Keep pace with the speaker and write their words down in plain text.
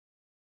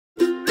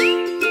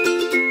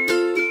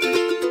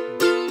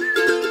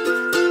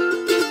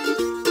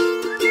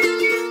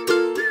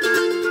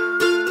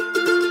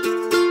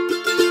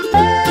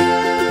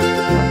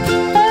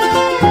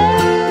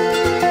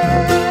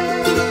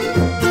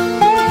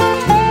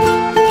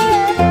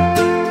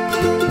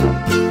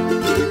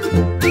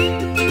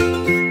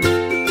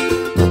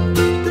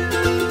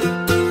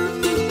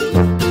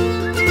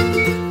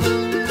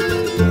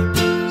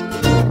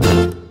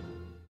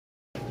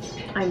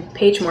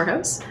Paige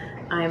Morehouse.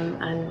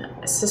 I'm an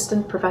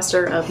assistant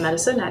professor of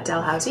medicine at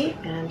Dalhousie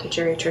and a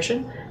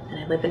geriatrician, and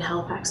I live in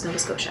Halifax, Nova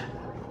Scotia.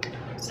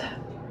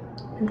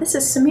 And this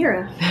is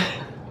Samira.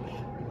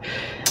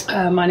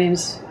 My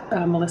name's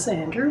Melissa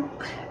Andrew,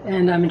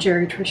 and I'm a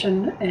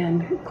geriatrician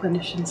and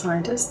clinician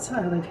scientist.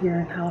 I live here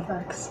in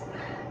Halifax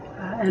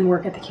and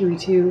work at the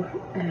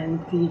QE2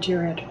 and the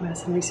Geriatric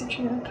Medicine Research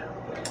Unit.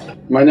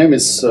 My name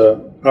is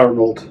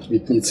Arnold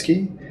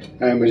Mitnitsky.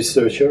 I am a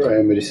researcher. I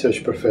am a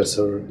research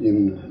professor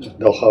in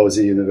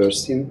Dalhousie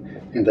University,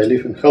 and I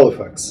live in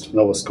Halifax,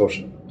 Nova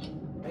Scotia.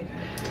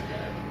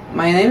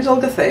 My name is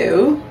Olga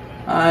Theo.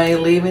 I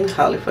live in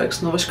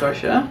Halifax, Nova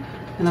Scotia,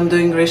 and I'm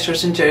doing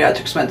research in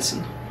geriatric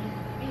medicine.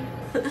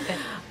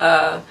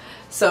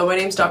 So my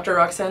name is Dr.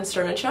 Roxanne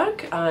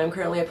Sternichuk. I'm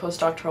currently a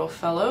postdoctoral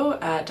fellow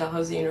at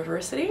Dalhousie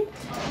University.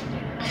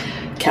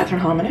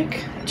 Catherine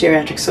Hominick,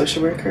 geriatric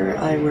social worker.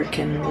 I work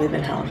and live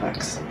in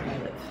Halifax.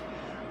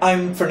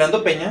 I'm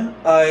Fernando Peña.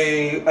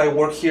 I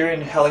work here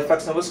in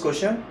Halifax, Nova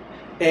Scotia,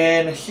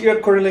 and here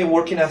currently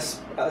working as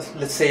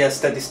let's say a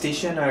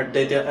statistician or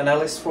data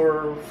analyst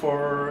for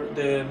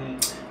the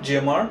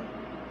GMR.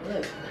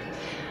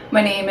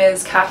 My name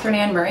is Catherine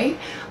Ann Murray.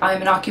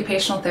 I'm an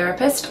occupational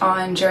therapist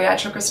on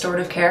geriatric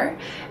restorative care,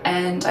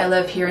 and I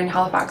live here in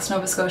Halifax,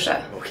 Nova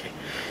Scotia. Okay.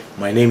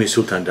 My name is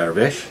Sultan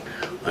Darvesh.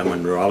 I'm a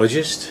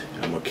neurologist,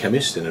 I'm a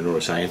chemist and a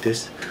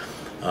neuroscientist.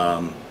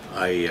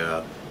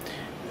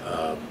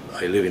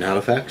 I live in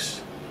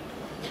Halifax,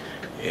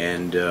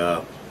 and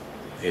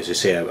as I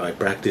say, I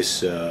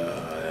practice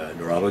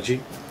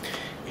neurology,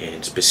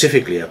 and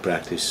specifically I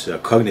practice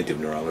cognitive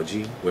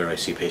neurology, where I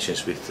see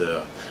patients with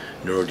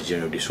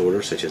neurodegenerative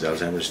disorders such as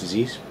Alzheimer's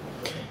disease.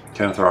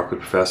 Kenneth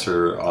Rockwood,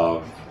 professor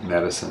of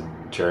medicine,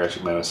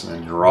 geriatric medicine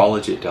and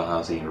neurology at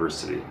Dalhousie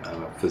University.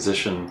 I'm a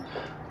physician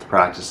with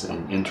practice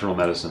in internal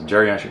medicine,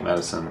 geriatric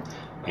medicine,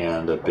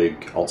 and a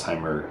big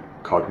Alzheimer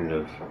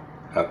cognitive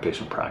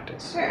outpatient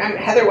practice. Sure. I'm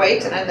Heather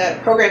White, and I'm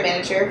the program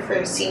manager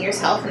for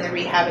Seniors Health and the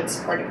Rehab and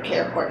Supportive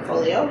Care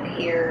portfolio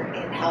here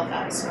in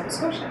Halifax, Nova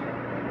Scotia.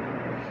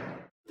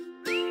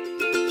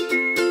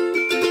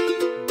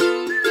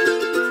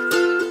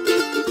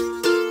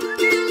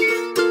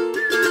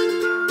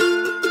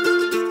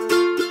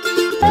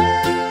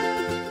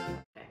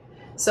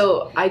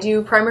 So I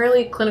do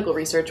primarily clinical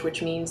research,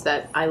 which means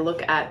that I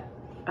look at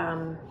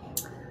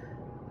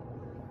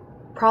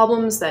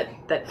problems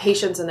that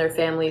patients and their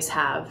families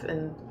have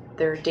in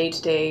their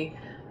day-to-day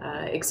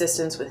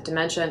existence with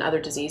dementia and other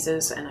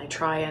diseases, and I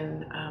try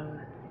and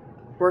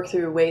work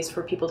through ways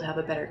for people to have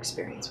a better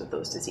experience with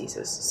those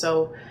diseases.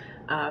 So,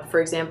 for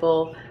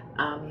example,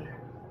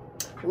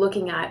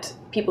 looking at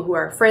people who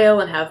are frail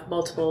and have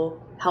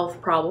multiple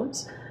health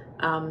problems,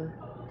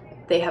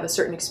 they have a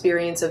certain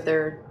experience of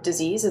their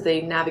disease as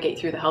they navigate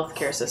through the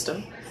healthcare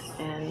system,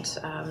 and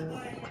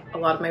a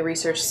lot of my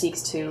research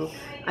seeks to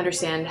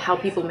understand how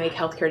people make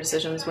healthcare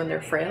decisions when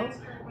they're frail,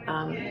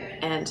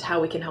 and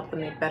how we can help them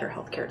make better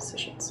healthcare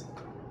decisions.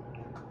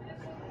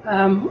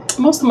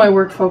 Most of my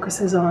work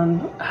focuses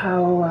on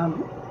how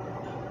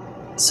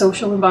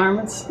social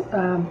environments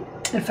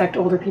affect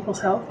older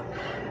people's health.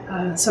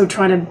 So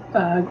trying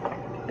to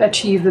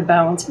achieve the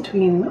balance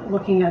between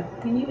looking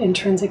at the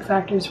intrinsic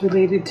factors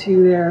related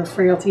to their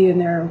frailty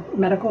and their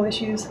medical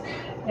issues,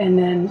 and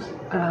then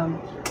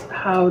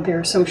how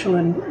their social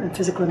and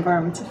physical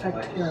environments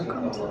affect their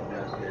outcomes.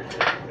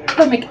 Does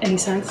that make any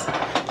sense?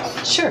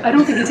 Sure. I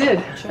don't think it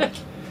did.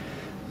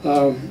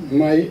 Sure.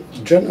 My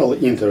general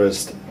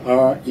interests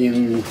are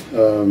in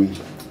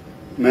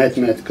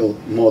mathematical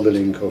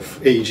modeling of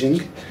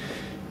aging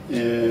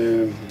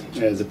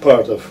as a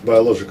part of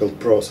biological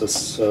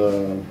process.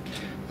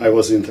 I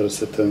was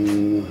interested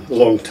in a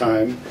long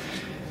time,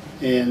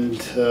 and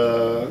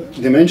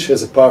dementia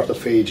is a part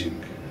of aging.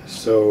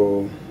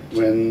 So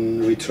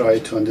when we try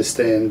to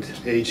understand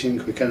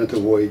aging, we cannot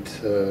avoid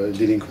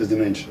dealing with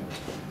dementia.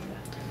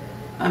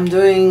 I'm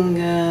doing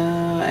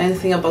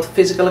anything about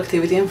physical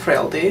activity and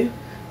frailty.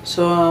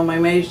 So my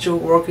major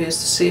work is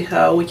to see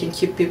how we can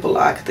keep people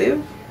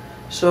active,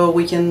 so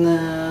we can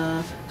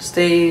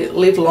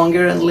live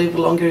longer and live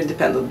longer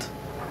independent.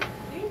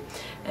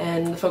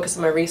 And the focus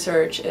of my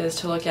research is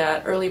to look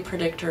at early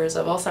predictors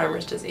of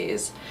Alzheimer's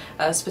disease,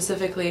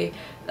 specifically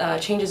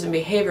changes in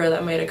behavior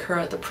that might occur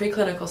at the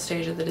preclinical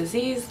stage of the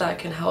disease that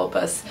can help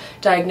us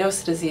diagnose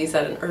the disease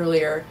at an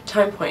earlier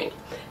time point,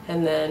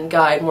 and then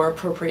guide more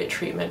appropriate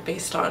treatment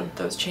based on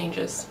those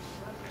changes.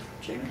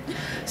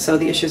 So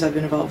the issues I've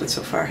been involved with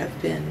so far have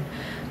been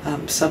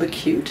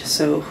subacute,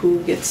 so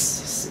who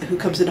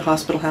comes into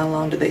hospital, how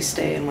long do they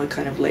stay, and what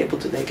kind of label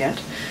do they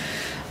get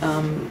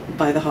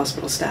by the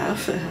hospital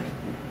staff.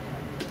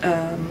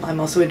 I'm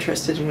also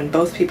interested in when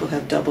both people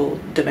have double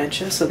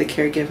dementia, so the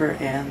caregiver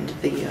and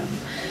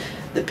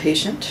the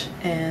patient,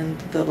 and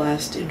the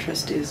last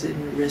interest is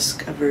in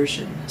risk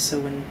aversion. So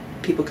when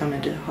people come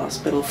into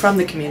hospital from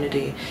the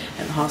community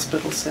and the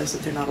hospital says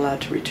that they're not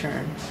allowed to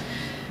return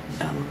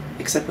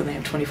except when they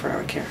have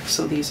 24-hour care.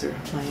 So these are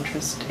my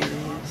interest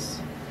areas.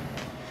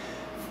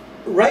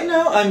 Right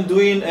now I'm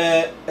doing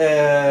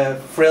a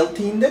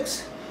frailty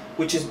index,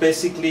 which is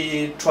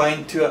basically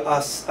trying to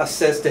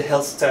assess the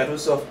health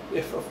status of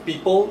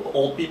people,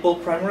 old people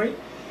primarily.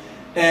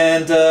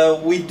 And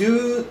we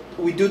do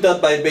that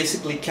by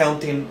basically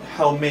counting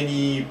how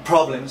many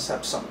problems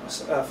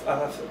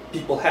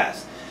people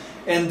has,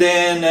 and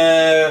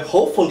then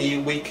hopefully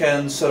we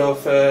can sort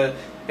of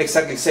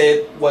exactly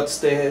say what's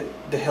the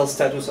health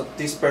status of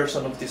this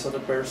person, of this other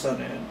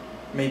person, and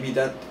maybe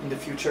that in the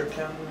future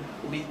can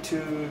lead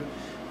to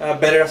a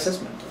better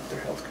assessment of their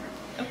health care.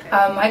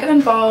 I got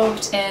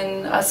involved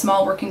in a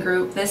small working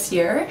group this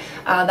year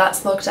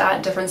that's looked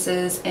at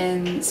differences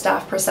in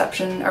staff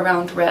perception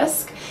around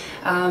risk.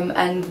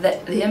 And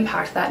the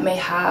impact that may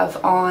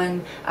have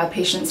on a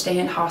patient's stay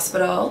in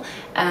hospital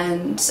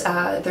and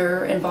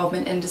their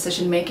involvement in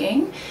decision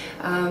making.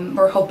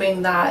 We're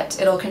hoping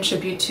that it'll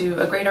contribute to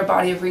a greater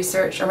body of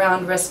research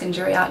around risk in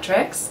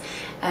geriatrics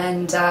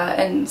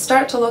and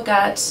start to look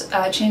at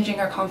changing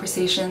our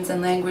conversations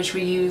and language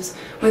we use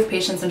with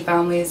patients and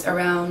families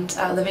around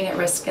living at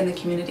risk in the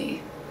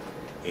community.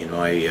 In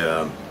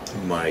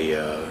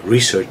my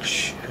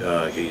research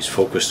is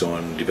focused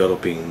on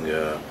developing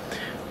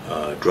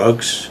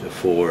drugs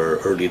for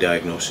early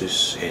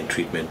diagnosis and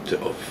treatment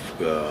of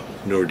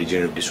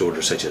neurodegenerative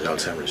disorders such as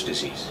Alzheimer's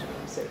disease.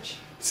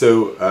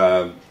 So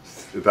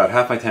about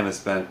half my time is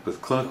spent with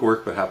clinical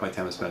work, but half my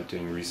time is spent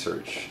doing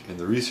research. In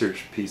the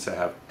research piece I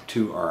have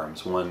two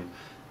arms. One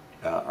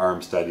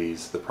arm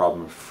studies the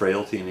problem of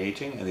frailty in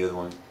aging, and the other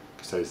one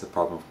studies the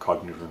problem of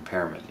cognitive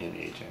impairment in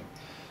aging.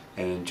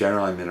 And in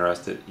general I'm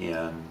interested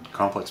in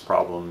complex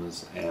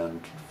problems,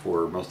 and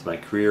for most of my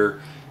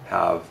career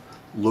have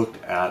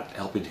looked at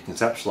helping to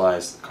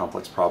conceptualize the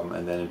complex problem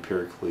and then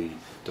empirically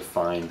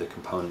define the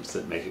components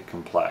that make it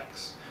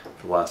complex.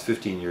 For the last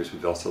 15 years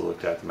we've also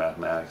looked at the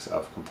mathematics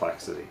of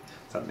complexity,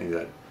 something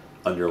that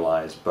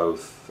underlies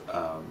both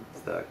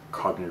the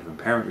cognitive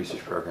impairment research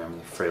program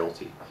and the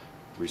frailty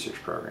research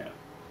program.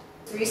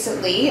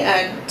 Recently,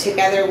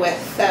 together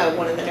with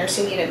one of the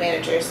nursing unit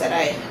managers that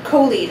I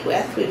co-lead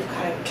with, we've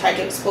kind of tried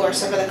to explore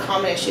some of the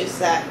common issues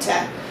that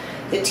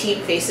the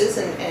team faces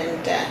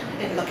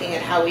and looking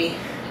at how we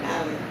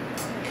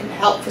can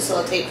help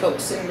facilitate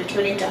folks in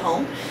returning to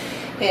home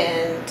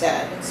and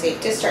safe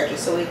discharges.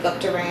 So we've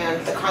looked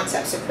around the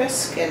concepts of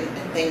risk and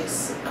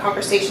things,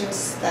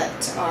 conversations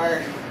that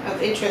are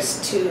of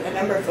interest to a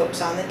number of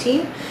folks on the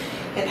team,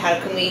 and how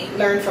can we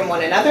learn from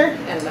one another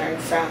and learn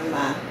from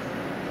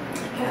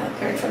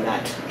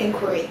that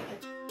inquiry.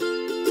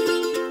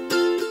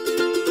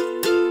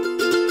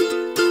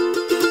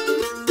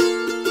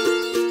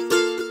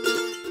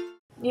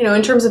 You know,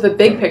 in terms of a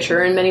big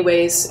picture, in many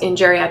ways, in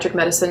geriatric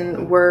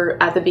medicine, we're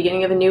at the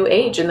beginning of a new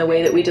age in the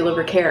way that we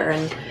deliver care.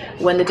 And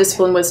when the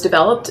discipline was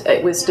developed,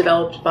 it was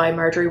developed by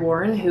Marjorie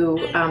Warren, who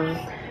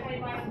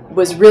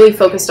was really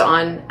focused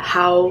on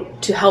how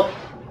to help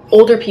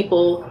older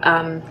people,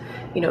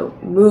 you know,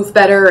 move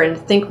better and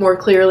think more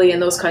clearly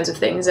and those kinds of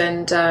things.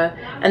 And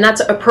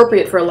that's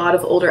appropriate for a lot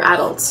of older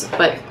adults.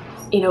 But,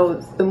 you know,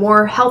 the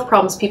more health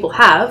problems people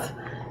have,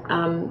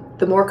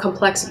 the more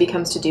complex it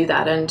becomes to do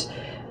that. And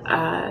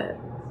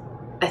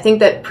I think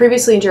that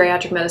previously in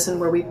geriatric medicine,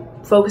 where we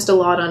focused a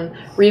lot on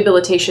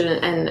rehabilitation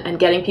and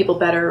getting people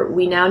better,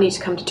 we now need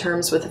to come to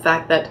terms with the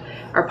fact that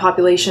our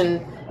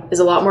population is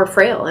a lot more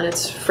frail, and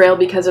it's frail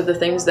because of the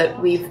things that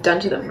we've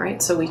done to them,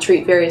 right? So we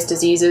treat various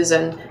diseases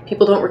and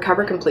people don't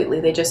recover completely.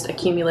 They just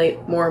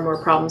accumulate more and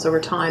more problems over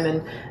time,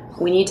 and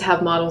we need to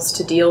have models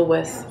to deal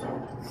with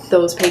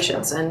those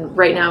patients. And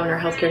right now in our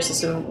healthcare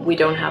system, we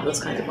don't have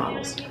those kinds of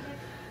models.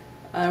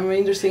 I'm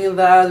interested in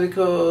that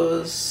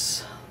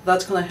because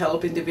that's going to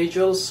help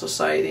individuals,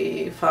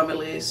 society,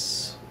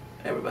 families,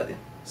 everybody.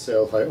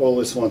 Self, I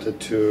always wanted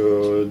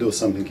to do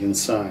something in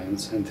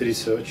science and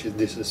research.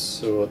 This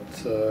is what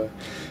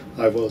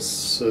I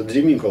was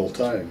dreaming all the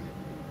time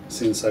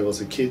since I was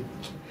a kid.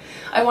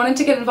 I wanted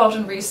to get involved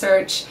in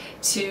research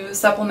to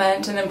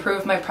supplement and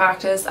improve my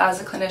practice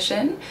as a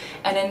clinician,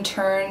 and in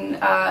turn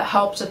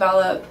help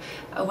develop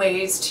new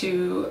ways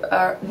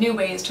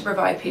to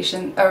provide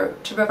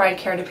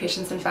care to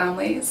patients and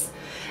families.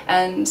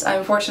 And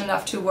I'm fortunate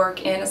enough to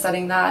work in a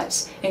setting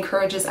that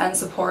encourages and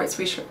supports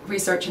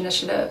research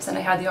initiatives, and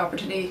I had the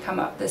opportunity to come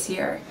up this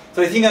year.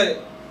 So I think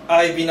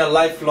I've been a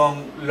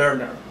lifelong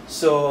learner.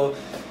 So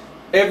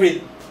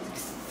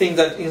everything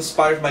that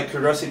inspired my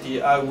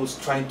curiosity, I was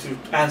trying to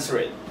answer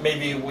it.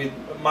 Maybe with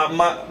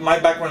my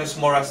background is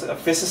more as a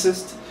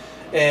physicist,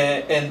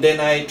 and then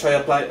I try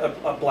to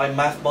apply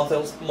math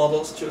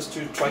models just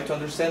to try to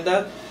understand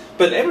that.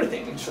 But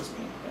everything interests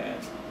me.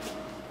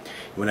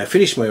 When I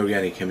finished my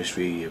organic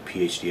chemistry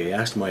PhD, I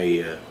asked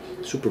my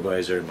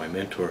supervisor, my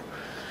mentor,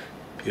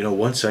 you know,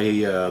 once I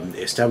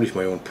establish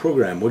my own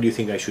program, what do you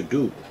think I should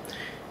do?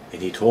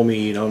 And he told me,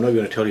 you know, I'm not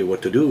going to tell you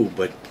what to do,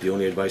 but the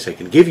only advice I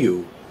can give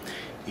you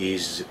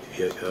is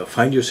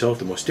find yourself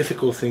the most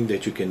difficult thing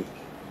that you can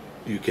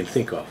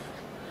think of,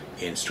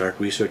 and start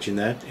researching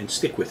that and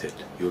stick with it.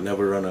 You'll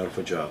never run out of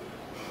a job.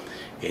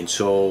 And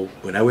so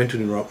when I went to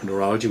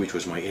neurology, which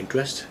was my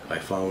interest, I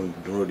found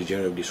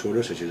neurodegenerative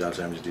disorders such as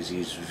Alzheimer's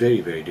disease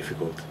very, very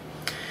difficult.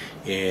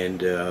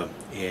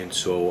 And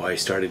so I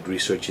started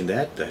researching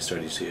that. I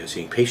started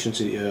seeing patients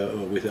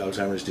with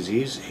Alzheimer's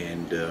disease,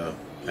 and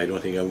I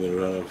don't think I'm going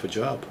to run out of a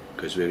job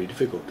because it's very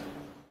difficult.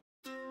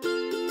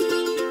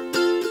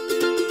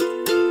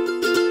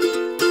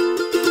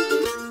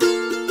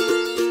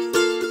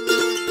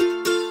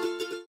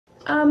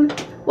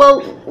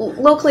 Well,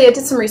 locally I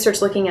did some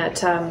research looking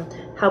at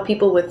how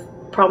people with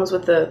problems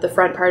with the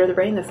front part of the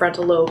brain, the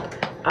frontal lobe,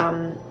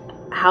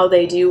 how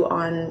they do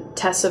on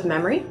tests of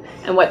memory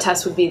and what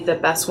test would be the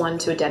best one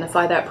to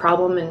identify that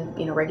problem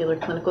in regular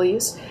clinical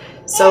use.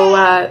 So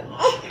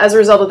as a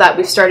result of that,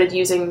 we've started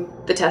using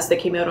the test that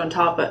came out on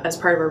top as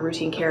part of our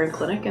routine care in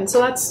clinic, and so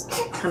that's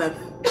kind of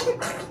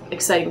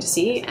exciting to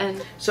see.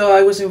 And so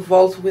I was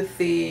involved with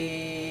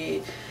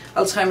the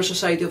Alzheimer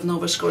Society of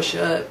Nova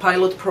Scotia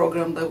pilot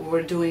program that we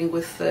were doing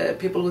with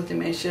people with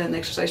dementia and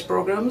exercise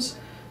programs.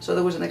 So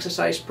there was an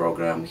exercise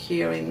program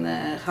here in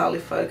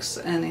Halifax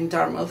and in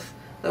Dartmouth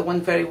that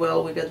went very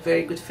well. We got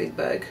very good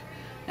feedback,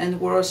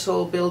 and we're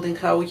also building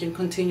how we can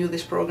continue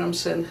these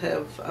programs and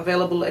have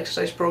available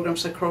exercise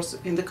programs across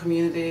in the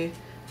community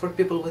for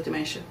people with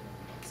dementia.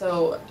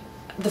 So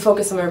the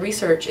focus of my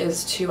research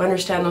is to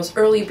understand those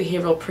early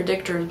behavioral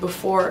predictors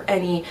before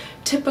any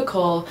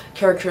typical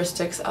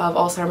characteristics of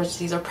Alzheimer's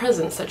disease are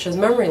present, such as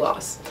memory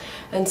loss.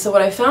 And so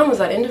what I found was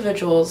that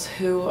individuals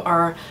who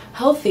are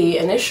healthy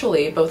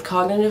initially, both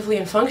cognitively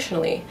and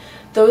functionally,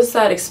 those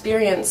that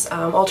experience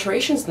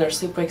alterations in their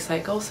sleep-wake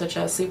cycle, such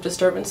as sleep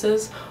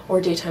disturbances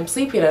or daytime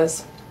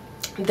sleepiness,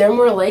 they're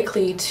more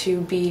likely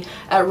to be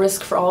at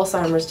risk for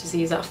Alzheimer's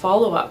disease at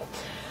follow-up.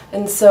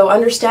 And so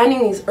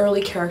understanding these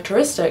early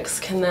characteristics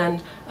can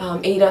then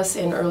aid us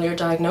in earlier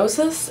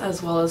diagnosis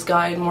as well as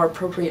guide more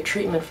appropriate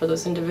treatment for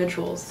those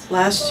individuals.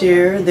 Last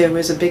year there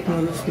was a big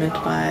movement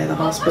by the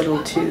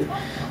hospital to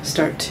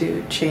start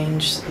to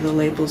change the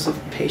labels of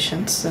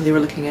patients, and they were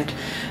looking at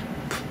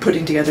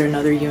putting together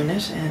another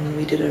unit, and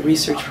we did a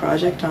research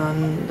project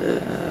on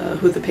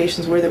who the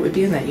patients were that would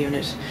be in that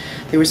unit.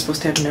 They were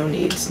supposed to have no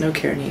needs, no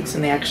care needs,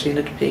 and they actually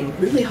ended up being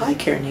really high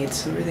care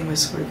needs, so everything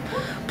was sort of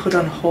put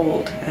on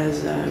hold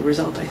as a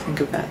result, I think,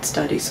 of that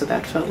study. So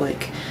that felt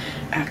like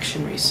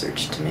action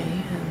research to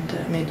me,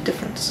 and made a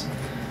difference.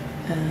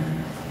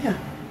 Yeah.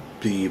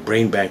 The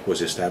brain bank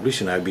was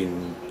established, and I've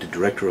been the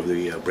director of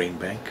the brain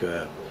bank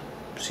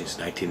since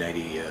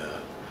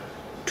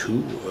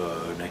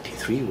 1992,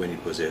 93 when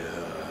it was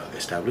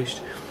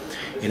established.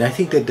 And I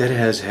think that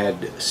has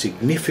had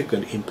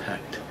significant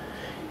impact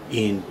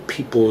in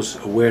people's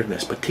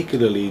awareness,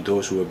 particularly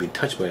those who have been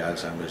touched by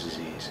Alzheimer's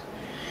disease.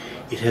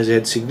 It has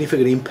had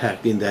significant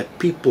impact in that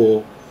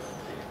people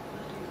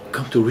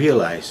come to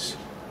realize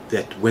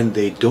that when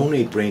they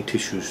donate brain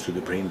tissues to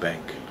the brain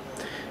bank,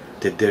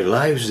 that their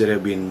lives that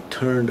have been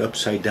turned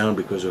upside down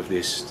because of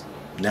this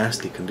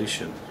nasty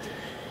condition,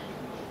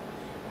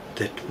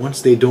 that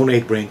once they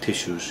donate brain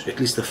tissues, at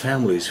least the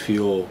families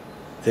feel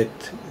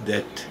that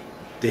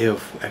they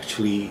have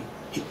actually,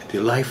 the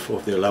life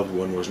of their loved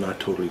one was not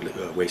totally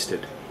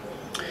wasted,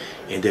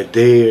 and that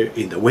they,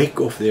 in the wake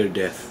of their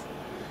death,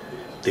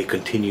 they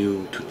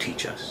continue to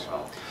teach us.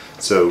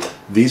 So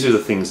these are the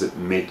things that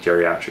make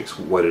geriatrics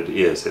what it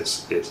is.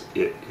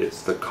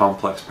 It's the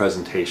complex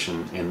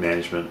presentation and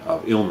management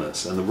of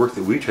illness, and the work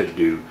that we try to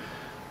do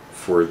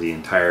for the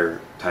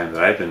entire time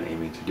that I've been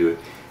aiming to do it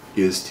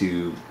is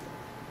to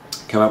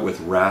come up with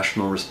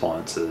rational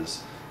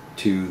responses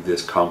to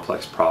this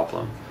complex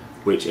problem,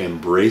 which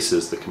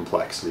embraces the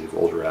complexity of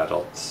older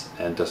adults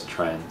and doesn't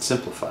try and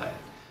simplify it.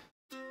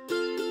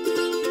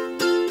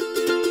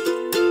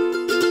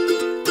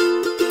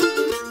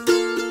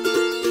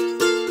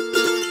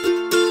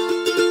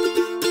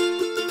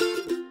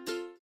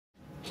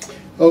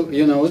 Oh,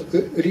 you know,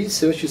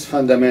 research is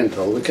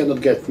fundamental. We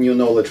cannot get new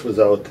knowledge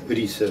without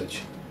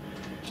research.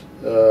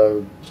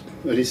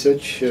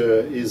 Research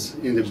is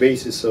in the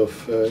basis of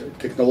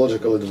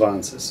technological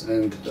advances,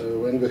 and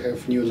when we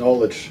have new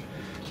knowledge,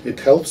 it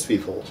helps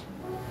people.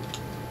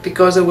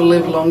 Because they will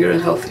live longer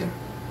and healthier.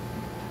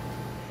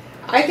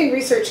 I think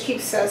research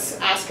keeps us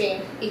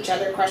asking each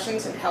other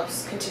questions and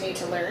helps continue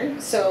to learn.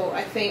 So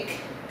I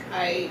think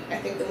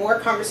the more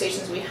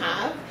conversations we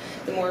have,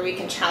 the more we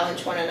can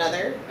challenge one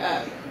another,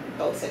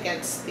 both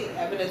against the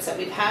evidence that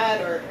we've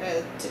had or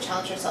to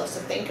challenge ourselves to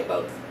think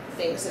about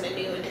things in a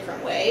new and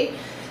different way.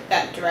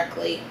 That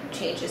directly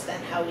changes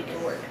then how we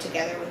can work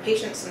together with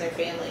patients and their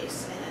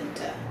families.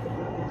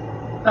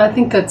 And I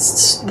think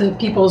that's the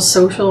people's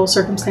social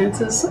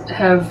circumstances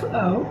have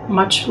a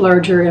much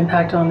larger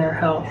impact on their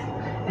health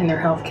and their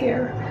health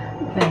care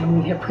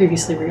than we have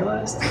previously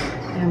realized.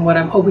 And what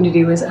I'm hoping to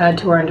do is add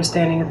to our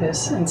understanding of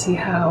this and see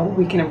how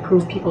we can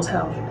improve people's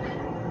health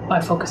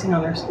by focusing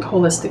on their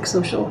holistic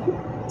social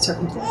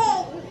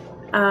circumstances.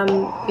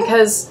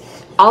 Because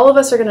all of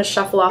us are going to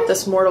shuffle off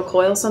this mortal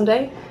coil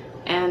someday.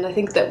 And I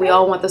think that we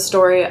all want the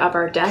story of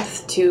our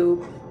death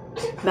to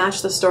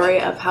match the story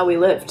of how we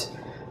lived.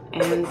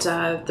 And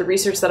the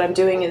research that I'm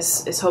doing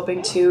is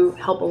hoping to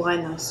help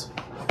align those.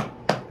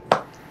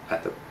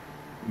 At the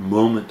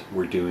moment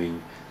we're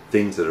doing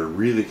things that are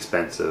really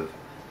expensive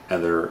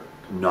and they're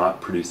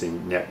not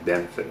producing net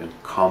benefit and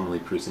commonly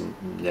producing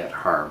net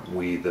harm,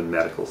 we the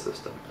medical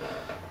system.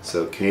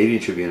 So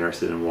Canadians should be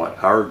interested in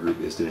what our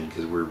group is doing,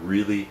 because we're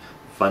really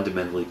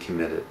fundamentally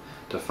committed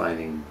to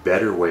finding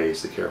better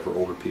ways to care for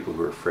older people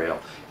who are frail,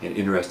 and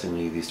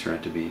interestingly these turn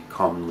out to be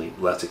commonly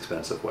less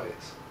expensive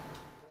ways.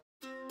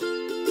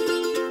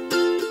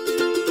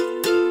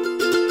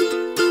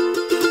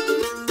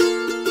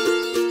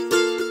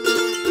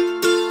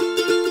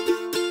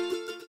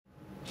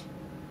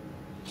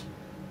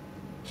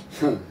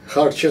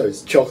 Hard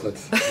choice, chocolate.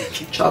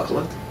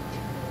 Chocolate.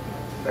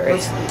 Very.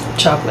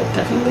 Chocolate,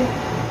 definitely.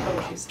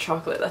 Oh, geez,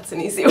 chocolate. That's an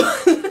easy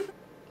one.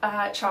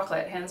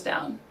 Chocolate, hands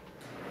down.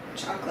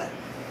 Chocolate.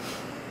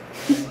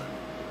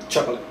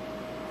 Chocolate.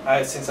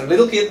 Since a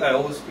little kid, I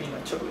always been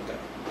a chocolate guy.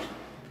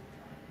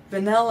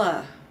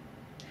 Vanilla.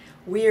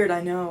 Weird,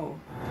 I know.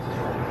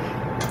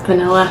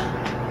 Vanilla.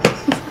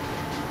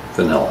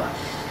 Vanilla.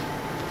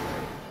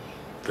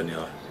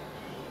 Vanilla.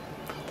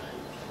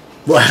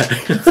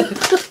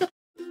 What?